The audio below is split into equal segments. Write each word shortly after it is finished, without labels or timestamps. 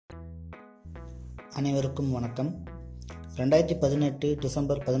அனைவருக்கும் வணக்கம். 2018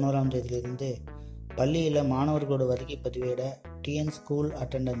 டிசம்பர் 11ஆம் தேதியிலிருந்து பள்ளியில் மாணவர்களோட வருகை பதிவேட டிஎன் ஸ்கூல்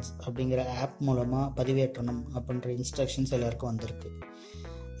அட்டெண்டன்ஸ் அப்படிங்கிற ஆப் மூலமாக பதிவேற்றணும் அப்படின்ற இன்ஸ்ட்ரக்ஷன்ஸ் எல்லாருக்கும் வந்திருக்கு.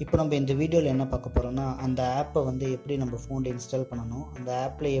 இப்போ நம்ம இந்த வீடியோவில் என்ன பார்க்க போகிறோம்னா, அந்த ஆப்பை எப்படி நம்ம ஃபோனில் இன்ஸ்டால் பண்ணணும், அந்த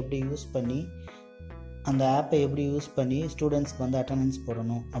ஆப்பில் எப்படி யூஸ் பண்ணி ஸ்டூடெண்ட்ஸ்க்கு அட்டெண்டன்ஸ்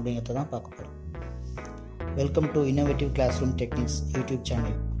போடணும் அப்படிங்கிறத தான் பார்க்க போகிறோம். Welcome to innovative class room techniques YouTube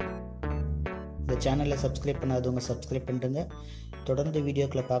channel. இந்த சேனலை சப்ஸ்கிரைப் பண்ணாதவங்க சப்ஸ்கிரைப் பண்ணுங்க. தொடர்ந்து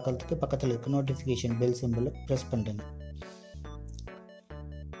வீடியோக்களை பார்க்கறதுக்கு பக்கத்தில் இருக்க நோட்டிஃபிகேஷன் பெல் சிம்பிளை ப்ரெஸ் பண்ணுங்க.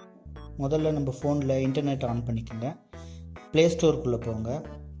 முதல்ல நம்ம ஃபோனில் இன்டர்நெட் ஆன் பண்ணிக்கோங்க. ப்ளே ஸ்டோருக்குள்ளே போங்க.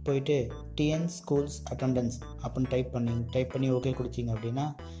 போயிட்டு டிஎன் ஸ்கூல்ஸ் அட்டெண்டன்ஸ் அப்படின்னு டைப் பண்ணி ஓகே கொடுத்தீங்க அப்படின்னா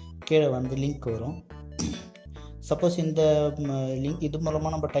கீழே லிங்க் வரும். சப்போஸ் இந்த லிங்க் இது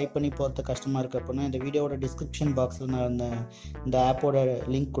மூலமாக நம்ம டைப் பண்ணி போகிறது கஷ்டமாக இருக்குது அப்படின்னா இந்த வீடியோவோட டிஸ்கிரிப்ஷன் பாக்ஸில் நான் இந்த ஆப்போட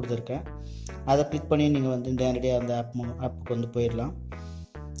லிங்க் கொடுத்துருக்கேன். அதை கிளிக் பண்ணி நீங்கள் நேரடியாக அந்த ஆப்புக்கு போயிடலாம்.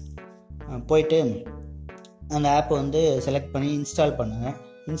 போயிட்டு அந்த ஆப்பை செலக்ட் பண்ணி இன்ஸ்டால் பண்ணுங்கள்.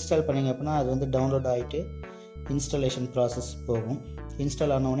 இன்ஸ்டால் பண்ணிங்க அப்படின்னா அது டவுன்லோட் ஆகிட்டு இன்ஸ்டாலேஷன் ப்ராசஸ் போகும்.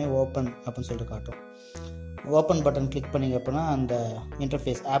 இன்ஸ்டால் ஆனவுடனே ஓப்பன் அப்படின்னு சொல்லிட்டு காட்டும். ஓப்பன் பட்டன் கிளிக் பண்ணிங்க அப்படின்னா அந்த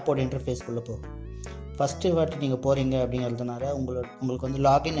ஆப்போட இன்டர்ஃபேஸ்க்குள்ளே போகும். ஃபஸ்ட்டு வாட்டி நீங்கள் போகிறீங்க அப்படிங்கிறதுனால உங்களுக்கு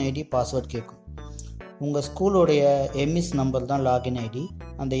லாகின் ஐடி பாஸ்வேர்ட் கேட்கும். உங்கள் ஸ்கூலோடைய எம்இஸ் நம்பர் தான் லாகின் ஐடி.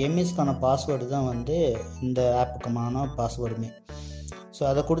 அந்த எம்இஸ்க்கான பாஸ்வேர்டு தான் இந்த ஆப்புக்குமான பாஸ்வேர்டுமே. ஸோ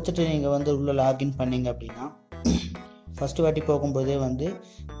அதை கொடுத்துட்டு நீங்கள் உள்ளே லாகின் பண்ணிங்க அப்படின்னா ஃபஸ்ட்டு வாட்டி போகும்போதே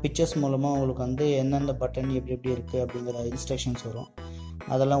பிக்சர்ஸ் மூலமாக உங்களுக்கு எந்தெந்த பட்டன் எப்படி இருக்குது அப்படிங்கிற இன்ஸ்ட்ரக்ஷன்ஸ் வரும்.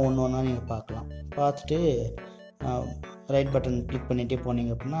 அதெல்லாம் ஒன்று ஒன்றா நீங்கள் பார்க்கலாம். பார்த்துட்டு ரைட் பட்டன் கிளிக் பண்ணிகிட்டே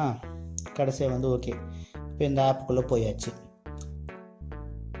போனீங்க அப்படின்னா கடைசியாக ஓகே, இப்போ இந்த ஆப்புக்குள்ளே போயாச்சு.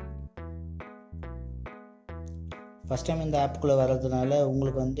 ஃபஸ்ட் டைம் இந்த ஆப்புக்குள்ளே வர்றதுனால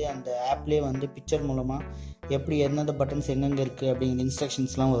உங்களுக்கு அந்த ஆப்லேயே பிக்சர் மூலமாக எப்படி எந்தெந்த பட்டன்ஸ் எங்கெங்கே இருக்குது அப்படிங்கிற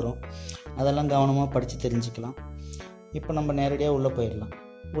இன்ஸ்ட்ரக்ஷன்ஸ்லாம் வரும். அதெல்லாம் கவனமாக படித்து தெரிஞ்சுக்கலாம். இப்போ நம்ம நேரடியாக உள்ளே போயிடலாம்.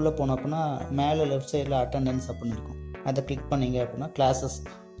 உள்ளே போனோம் அப்படின்னா மேலே லெஃப்ட் சைடில் அட்டெண்டன்ஸ் அப்படின்னு இருக்கும். அதை கிளிக் பண்ணிங்க அப்படின்னா கிளாஸஸ்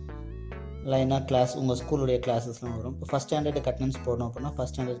லைனாக கிளாஸ் உங்கள் ஸ்கூலுடைய கிளாஸஸ்லாம் வரும். இப்போ ஃபஸ்ட் ஸ்டாண்டர்டுக்கு அட்டெண்டன்ஸ் போடணும் அப்படின்னா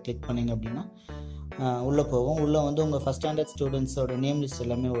ஃபஸ்ட் ஸ்டாண்டர்ட் கிளிக் பண்ணிங்க அப்படின்னா உள்ளே போகும். உள்ளே உங்கள் ஃபஸ்ட் ஸ்டாண்டர்ட் ஸ்டூடெண்ட்ஸோட நேம் லிஸ்ட்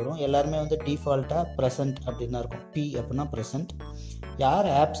எல்லாமே வரும். எல்லாருமே டிஃபால்ட்டாக ப்ரெசென்ட் அப்படின்னு தான் இருக்கும். பி அப்படின்னா ப்ரெசென்ட். யார்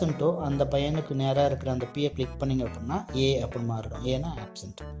ஆப்சண்ட்டோ அந்த பையனுக்கு நேராக இருக்கிற அந்த பியை கிளிக் பண்ணிங்க அப்படின்னா ஏ அப்படின்னு மாறிடும். ஏன்னா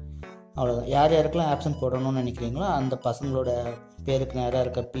ஆப்சண்ட். அவ்வளோதான். யார் யாருக்கெல்லாம் ஆப்சண்ட் போடணும்னு நினைக்கிறீங்களோ அந்த பசங்களோட பேருக்கு நேராக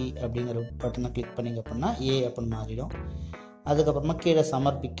இருக்க பி அப்படிங்கிற பட்டனை கிளிக் பண்ணிங்க அப்படின்னா ஏ அப்படின்னு மாறிடும். அதுக்கப்புறமா கீழே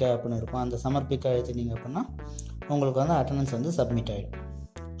சமர்ப்பிக்க அப்படின்னு இருக்கும். அந்த சமர்ப்பிக்க எழுதினீங்க அப்படின்னா உங்களுக்கு அட்டெண்டன்ஸ் சப்மிட் ஆகிடும்.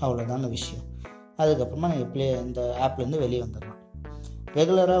 அவ்வளோதான விஷயம். அதுக்கப்புறமா நீங்கள் இந்த ஆப்லேருந்து வெளியே வந்துடலாம்.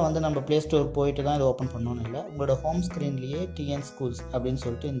 ரெகுலராக நம்ம ப்ளே ஸ்டோர் போயிட்டு தான் இதை ஓப்பன் பண்ணணும்னு இல்லை. உங்களோட ஹோம் ஸ்க்ரீன்லேயே டிஎன் ஸ்கூல்ஸ் அப்படின்னு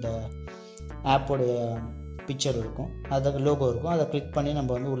சொல்லிட்டு இந்த ஆப்போடைய பிக்சர் இருக்கும், அதுக்கு லோகோ இருக்கும். அதை கிளிக் பண்ணி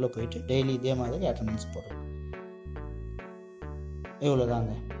நம்ம உள்ளே போயிட்டு டெய்லி இதே மாதிரி அட்டெண்டன்ஸ் போடுறோம்.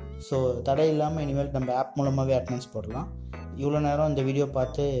 இவ்வளோதாங்க. ஸோ தடை இல்லாமல் இனிமேல் நம்ம ஆப் மூலமாகவே அட்டெண்டன்ஸ் போடலாம். இவ்வளோ நேரம் இந்த வீடியோ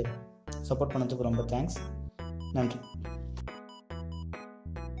பார்த்து சப்போர்ட் பண்ணதுக்கு ரொம்ப தேங்க்ஸ். நன்றி.